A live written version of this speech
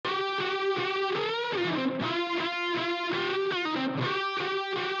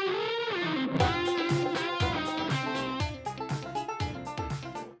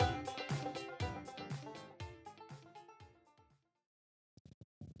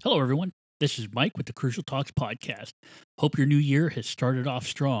Hello, everyone. This is Mike with the Crucial Talks podcast. Hope your new year has started off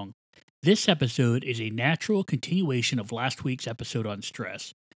strong. This episode is a natural continuation of last week's episode on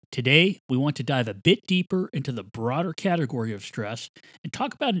stress. Today, we want to dive a bit deeper into the broader category of stress and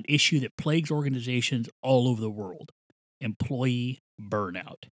talk about an issue that plagues organizations all over the world: employee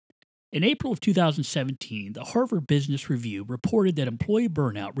burnout. In April of 2017, the Harvard Business Review reported that employee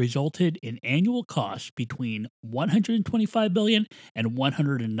burnout resulted in annual costs between $125 billion and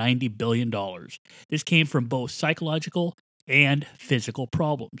 $190 billion. This came from both psychological and physical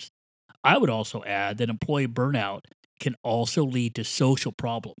problems. I would also add that employee burnout can also lead to social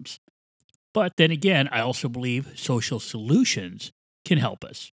problems. But then again, I also believe social solutions can help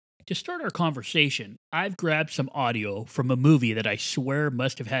us. To start our conversation, I've grabbed some audio from a movie that I swear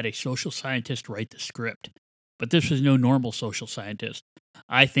must have had a social scientist write the script. But this was no normal social scientist.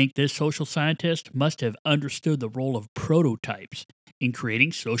 I think this social scientist must have understood the role of prototypes in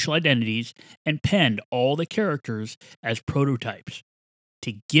creating social identities and penned all the characters as prototypes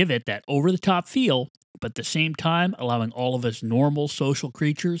to give it that over the top feel, but at the same time allowing all of us normal social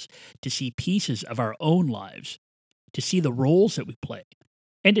creatures to see pieces of our own lives, to see the roles that we play,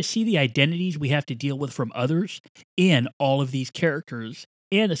 and to see the identities we have to deal with from others in all of these characters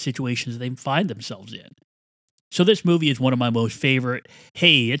and the situations they find themselves in. So this movie is one of my most favorite,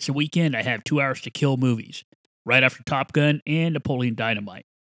 hey, it's a weekend, I have 2 hours to kill movies, right after Top Gun and Napoleon Dynamite.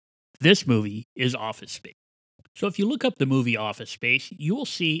 This movie is Office Space. So if you look up the movie Office Space, you will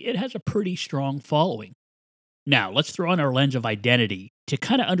see it has a pretty strong following. Now, let's throw on our lens of identity to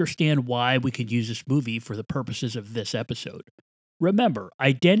kind of understand why we could use this movie for the purposes of this episode. Remember,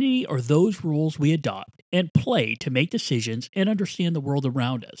 identity are those roles we adopt and play to make decisions and understand the world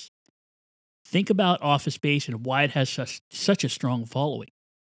around us. Think about Office Space and why it has such a strong following.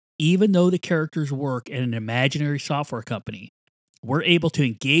 Even though the characters work at an imaginary software company, we're able to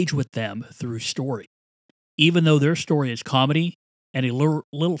engage with them through story. Even though their story is comedy and a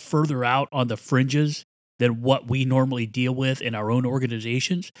little further out on the fringes than what we normally deal with in our own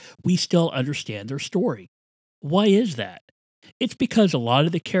organizations, we still understand their story. Why is that? It's because a lot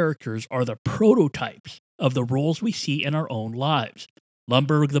of the characters are the prototypes of the roles we see in our own lives.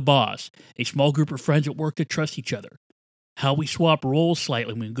 Lumbergh the boss, a small group of friends at work that trust each other. How we swap roles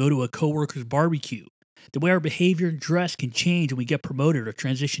slightly when we go to a coworker's barbecue. The way our behavior and dress can change when we get promoted or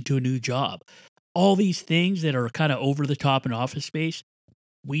transition to a new job. All these things that are kind of over the top in Office Space,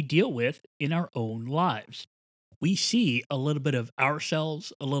 we deal with in our own lives. We see a little bit of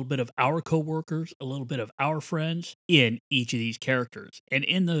ourselves, a little bit of our coworkers, a little bit of our friends in each of these characters and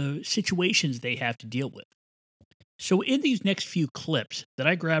in the situations they have to deal with. So, in these next few clips that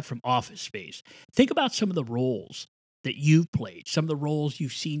I grabbed from Office Space, think about some of the roles that you've played, some of the roles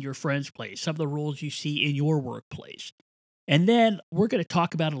you've seen your friends play, some of the roles you see in your workplace. And then we're going to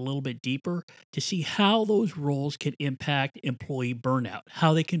talk about it a little bit deeper to see how those roles can impact employee burnout,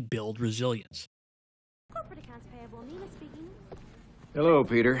 how they can build resilience. Corporate accounts payable, Nina speaking. Hello,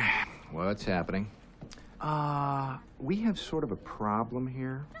 Peter. What's happening? We have sort of a problem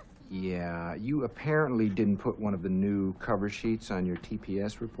here. Yeah, you apparently didn't put one of the new cover sheets on your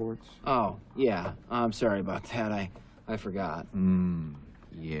TPS reports. Oh, yeah. I'm sorry about that. I forgot.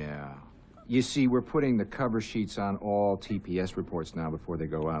 Yeah. You see, we're putting the cover sheets on all TPS reports now before they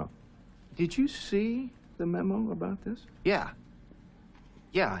go out. Did you see the memo about this? Yeah.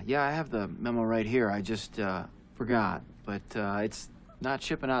 Yeah, I have the memo right here. I just, forgot. But, it's not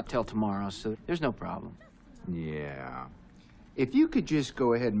shipping out till tomorrow, so there's no problem. Yeah. If you could just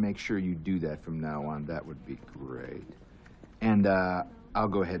go ahead and make sure you do that from now on, that would be great. And, I'll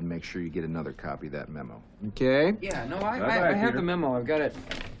go ahead and make sure you get another copy of that memo. Okay? Yeah, no, Bye-bye, I have Peter. the memo. I've got it.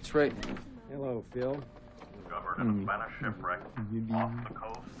 It's right. Hello, Phil. Discovered in a Spanish shipwreck off the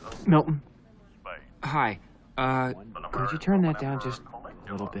coast of Milton. Spain. Hi. Could you turn that down just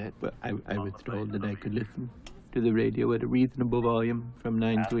a little bit? But I was told that I could listen to the radio at a reasonable volume from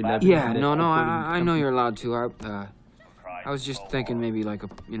 9 to 11. Yeah, and no, that I according know to you're allowed to. I was just thinking maybe like a,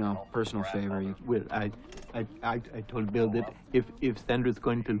 personal favor. Well, I told Bill that if Sandra's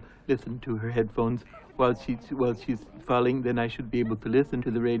going to listen to her headphones while she's falling, then I should be able to listen to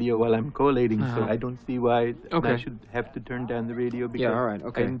the radio while I'm collating. So I don't see why I should have to turn down the radio because Yeah, all right,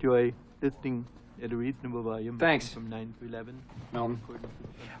 okay. I enjoy listening at a reasonable volume. Thanks. From 9 to 11. Milton.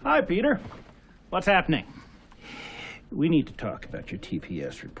 Hi, Peter. What's happening? We need to talk about your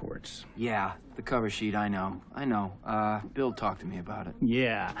TPS reports. Yeah, the cover sheet, I know. Bill talked to me about it.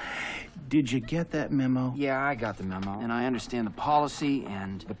 Yeah. Did you get that memo? Yeah, I got the memo, and I understand the policy,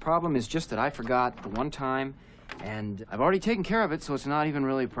 and the problem is just that I forgot the one time, and I've already taken care of it, so it's not even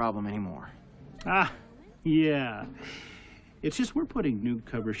really a problem anymore. Ah, yeah. It's just we're putting new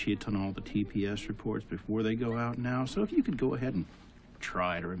cover sheets on all the TPS reports before they go out now, so if you could go ahead and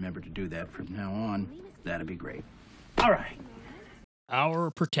try to remember to do that from now on, that'd be great. All right.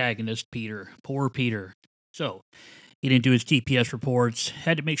 Our protagonist, Peter. Poor Peter. So, he didn't do his TPS reports,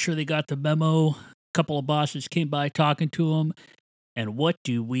 had to make sure they got the memo. A couple of bosses came by talking to him. And what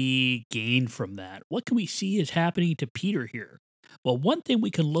do we gain from that? What can we see is happening to Peter here? Well, one thing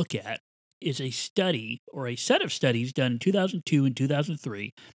we can look at is a study or a set of studies done in 2002 and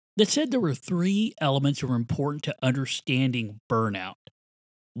 2003 that said there were 3 elements that were important to understanding burnout.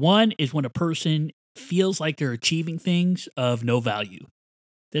 One is when a person feels like they're achieving things of no value,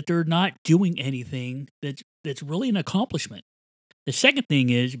 that they're not doing anything that's really an accomplishment. The second thing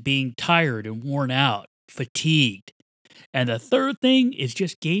is being tired and worn out, fatigued. And the third thing is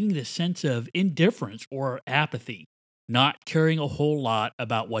just gaining the sense of indifference or apathy, not caring a whole lot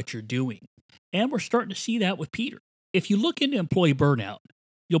about what you're doing. And we're starting to see that with Peter. If you look into employee burnout,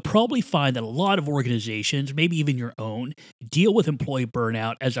 you'll probably find that a lot of organizations, maybe even your own, deal with employee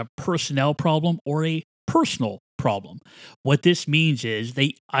burnout as a personnel problem or a personal problem. What this means is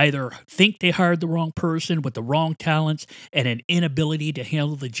they either think they hired the wrong person with the wrong talents and an inability to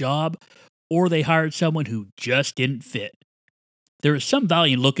handle the job, or they hired someone who just didn't fit. There is some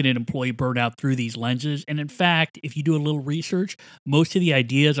value in looking at employee burnout through these lenses, and in fact, if you do a little research, most of the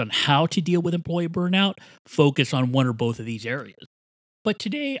ideas on how to deal with employee burnout focus on one or both of these areas. But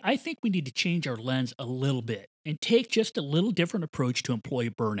today, I think we need to change our lens a little bit and take just a little different approach to employee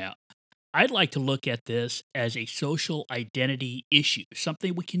burnout. I'd like to look at this as a social identity issue,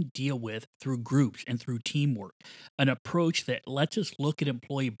 something we can deal with through groups and through teamwork, an approach that lets us look at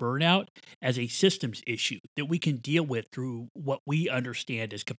employee burnout as a systems issue that we can deal with through what we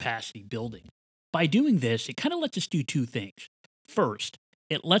understand as capacity building. By doing this, it kind of lets us do 2 things. First,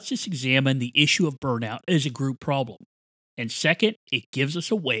 it lets us examine the issue of burnout as a group problem. And second, it gives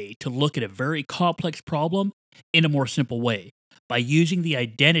us a way to look at a very complex problem in a more simple way. By using the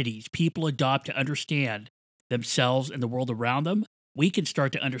identities people adopt to understand themselves and the world around them, we can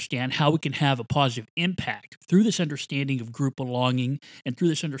start to understand how we can have a positive impact through this understanding of group belonging and through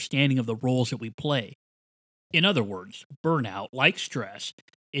this understanding of the roles that we play. In other words, burnout, like stress,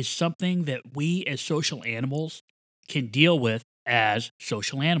 is something that we as social animals can deal with as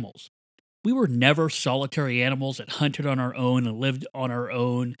social animals. We were never solitary animals that hunted on our own and lived on our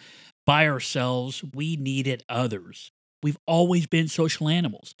own by ourselves. We needed others. We've always been social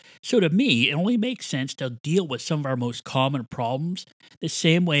animals. So to me, it only makes sense to deal with some of our most common problems the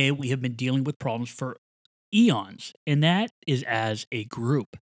same way we have been dealing with problems for eons, and that is as a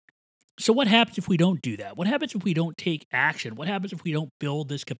group. So what happens if we don't do that? What happens if we don't take action? What happens if we don't build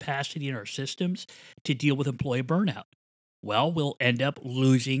this capacity in our systems to deal with employee burnout? Well, we'll end up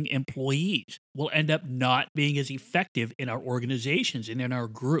losing employees. We'll end up not being as effective in our organizations and in our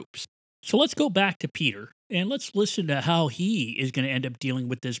groups. So let's go back to Peter and let's listen to how he is going to end up dealing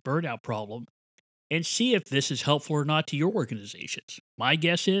with this burnout problem and see if this is helpful or not to your organizations. My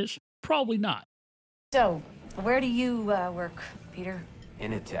guess is probably not. So, where do you work, Peter?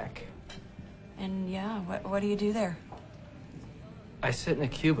 Initech. And what do you do there? I sit in a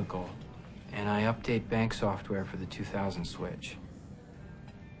cubicle, and I update bank software for the 2000 switch.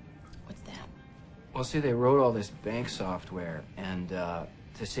 What's that? Well, see, they wrote all this bank software, and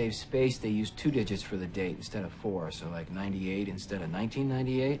to save space, they used 2 digits for the date instead of 4, so like 98 instead of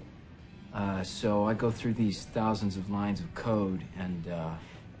 1998. So I go through these thousands of lines of code, and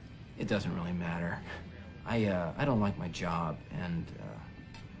it doesn't really matter. I don't like my job, and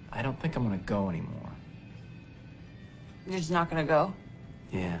I don't think I'm gonna go anymore. You're just not gonna go?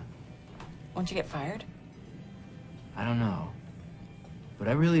 Yeah, Won't you get fired? I don't know. But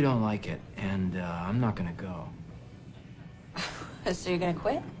I really don't like it, and I'm not gonna go. So you're gonna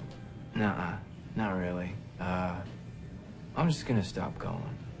quit? Nuh-uh, not really. I'm just gonna stop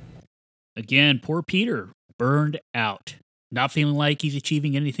going. Again, poor Peter, burned out, not feeling like he's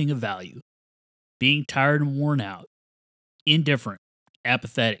achieving anything of value, being tired and worn out, indifferent,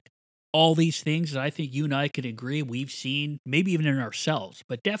 apathetic. All these things that I think you and I can agree we've seen, maybe even in ourselves,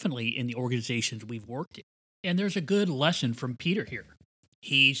 but definitely in the organizations we've worked in. And there's a good lesson from Peter here.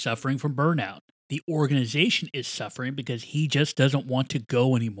 He's suffering from burnout. The organization is suffering because he just doesn't want to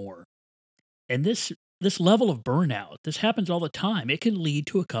go anymore. And this level of burnout, this happens all the time. It can lead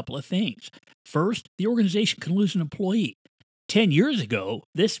to a couple of things. First, the organization can lose an employee. 10 years ago,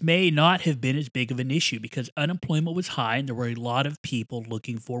 this may not have been as big of an issue because unemployment was high and there were a lot of people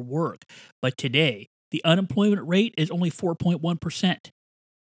looking for work. But today, the unemployment rate is only 4.1%.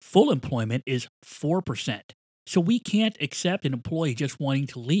 Full employment is 4%. So we can't accept an employee just wanting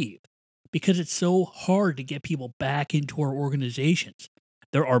to leave. because it's so hard to get people back into our organizations.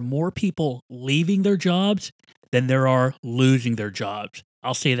 There are more people leaving their jobs than there are losing their jobs.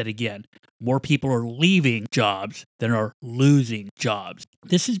 I'll say that again. More people are leaving jobs than are losing jobs.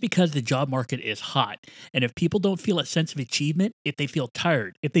 This is because the job market is hot. And if people don't feel a sense of achievement, if they feel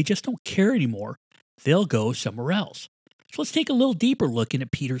tired, if they just don't care anymore, they'll go somewhere else. So let's take a little deeper look into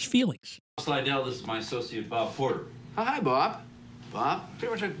Peter's feelings. Slidell, this is my associate, Bob Porter. Oh, hi, Bob. Bob?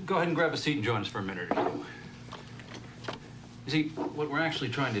 Pretty much go ahead and grab a seat and join us for a minute or two. You see, what we're actually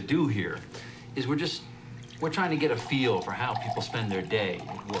trying to do here is we're trying to get a feel for how people spend their day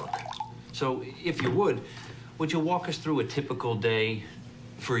at work. So, if you would you walk us through a typical day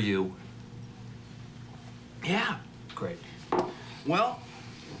for you? Yeah. Great. Well,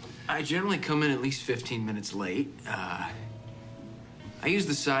 I generally come in at least 15 minutes late. I use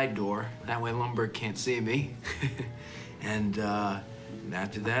the side door. That way Lumberg can't see me. And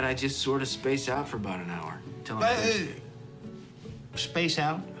after that, I just sort of space out for about an hour. Till I'm finished. Space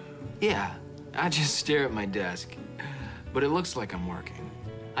out? Yeah, I just stare at my desk. But it looks like I'm working.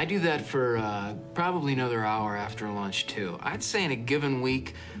 I do that for probably another hour after lunch, too. I'd say in a given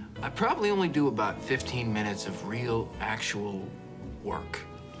week, I probably only do about 15 minutes of real, actual work.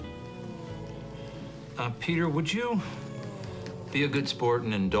 Peter, would you be a good sport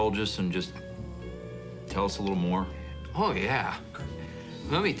and indulge us and just tell us a little more? Oh, yeah.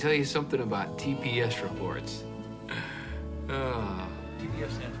 Let me tell you something about TPS reports.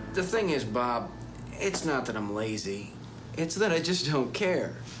 The thing is, Bob, it's not that I'm lazy. It's that I just don't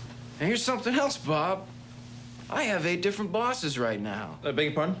care. And here's something else, Bob. I have 8 different bosses right now. I beg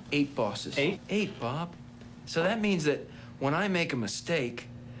your pardon? 8 bosses. 8? 8, Bob. So that means that when I make a mistake,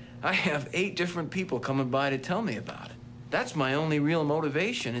 I have 8 different people coming by to tell me about it. That's my only real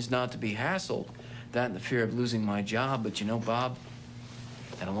motivation, is not to be hassled. That and the fear of losing my job. But you know, Bob,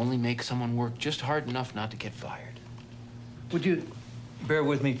 that'll only make someone work just hard enough not to get fired. Would you bear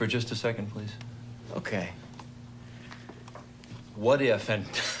with me for just a second, please? Okay. What if, and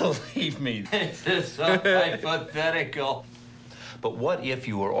believe me, this is so hypothetical, but what if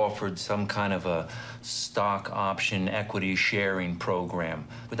you were offered some kind of a stock option equity sharing program?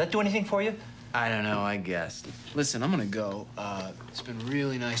 Would that do anything for you? I don't know, I guess. Listen, I'm gonna go. It's been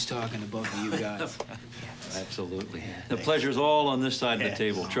really nice talking to both of you guys. Absolutely. The pleasure's all on this side of the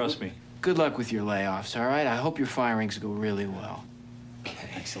table, trust me. Good luck with your layoffs, all right? I hope your firings go really well.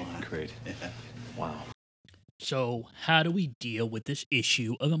 Excellent. Great. Wow. So, how do we deal with this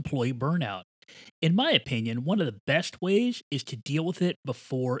issue of employee burnout? In my opinion, one of the best ways is to deal with it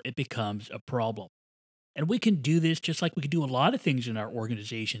before it becomes a problem. And we can do this just like we can do a lot of things in our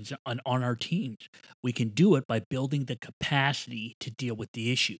organizations on our teams. We can do it by building the capacity to deal with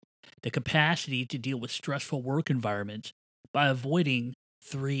the issue, the capacity to deal with stressful work environments by avoiding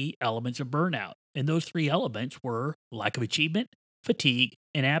 3 elements of burnout. And those 3 elements were lack of achievement, fatigue,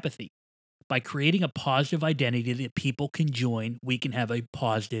 and apathy. By creating a positive identity that people can join, we can have a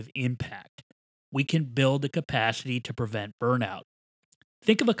positive impact. We can build the capacity to prevent burnout.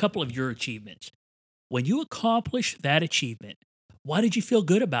 Think of a couple of your achievements. When you accomplish that achievement, why did you feel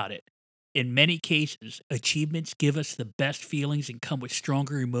good about it? In many cases, achievements give us the best feelings and come with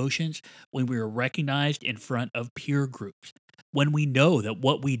stronger emotions when we are recognized in front of peer groups, when we know that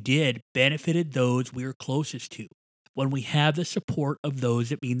what we did benefited those we are closest to, when we have the support of those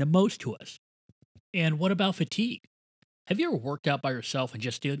that mean the most to us. And what about fatigue? Have you ever worked out by yourself and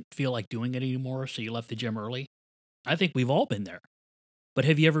just didn't feel like doing it anymore, so you left the gym early? I think we've all been there. But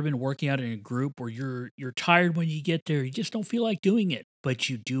have you ever been working out in a group where you're tired when you get there, you just don't feel like doing it, but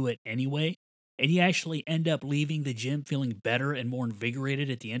you do it anyway? And you actually end up leaving the gym feeling better and more invigorated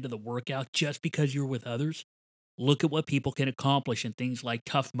at the end of the workout just because you're with others? Look at what people can accomplish in things like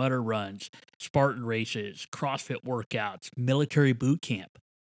Tough Mudder runs, Spartan races, CrossFit workouts, military boot camp.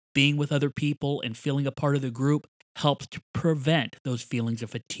 Being with other people and feeling a part of the group helps to prevent those feelings of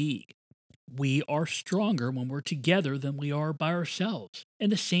fatigue. We are stronger when we're together than we are by ourselves. And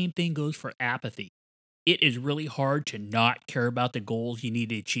the same thing goes for apathy. It is really hard to not care about the goals you need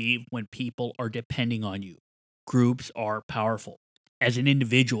to achieve when people are depending on you. Groups are powerful. As an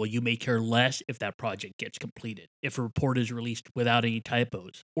individual, you may care less if that project gets completed, if a report is released without any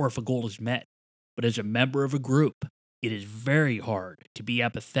typos, or if a goal is met. But as a member of a group, it is very hard to be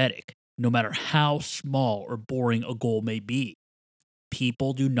apathetic, no matter how small or boring a goal may be.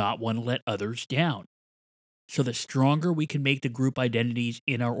 People do not want to let others down. So the stronger we can make the group identities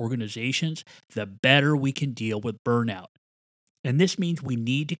in our organizations, the better we can deal with burnout. And this means we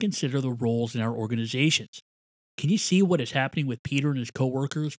need to consider the roles in our organizations. Can you see what is happening with Peter and his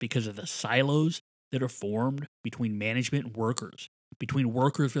coworkers because of the silos that are formed between management and workers? between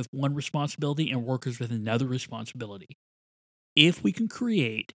workers with one responsibility and workers with another responsibility. If we can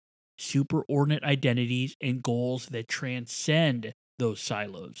create superordinate identities and goals that transcend those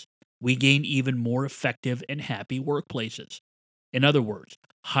silos, we gain even more effective and happy workplaces. In other words,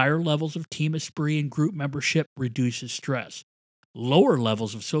 higher levels of team esprit and group membership reduces stress. Lower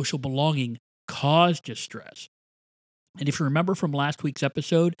levels of social belonging cause distress. And if you remember from last week's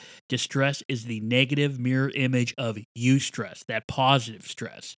episode, distress is the negative mirror image of eustress, that positive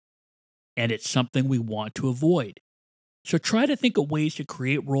stress. And it's something we want to avoid. So try to think of ways to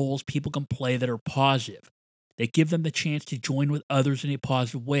create roles people can play that are positive, that give them the chance to join with others in a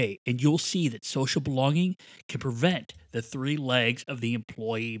positive way. And you'll see that social belonging can prevent the 3 legs of the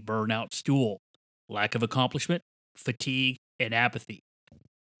employee burnout stool: lack of accomplishment, fatigue, and apathy.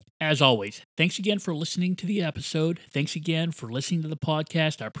 As always, thanks again for listening to the episode. Thanks again for listening to the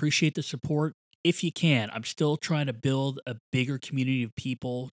podcast. I appreciate the support. If you can, I'm still trying to build a bigger community of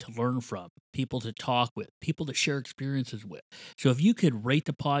people to learn from, people to talk with, people to share experiences with. So if you could rate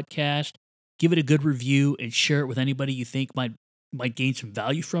the podcast, give it a good review, and share it with anybody you think might gain some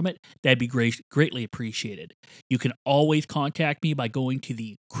value from it, that'd be greatly appreciated. You can always contact me by going to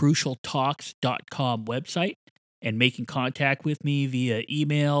the crucialtalks.com website and making contact with me via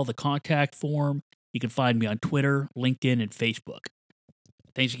email, the contact form. You can find me on Twitter, LinkedIn, and Facebook.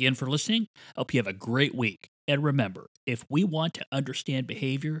 Thanks again for listening. I hope you have a great week. And remember, if we want to understand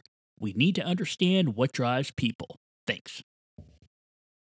behavior, we need to understand what drives people. Thanks.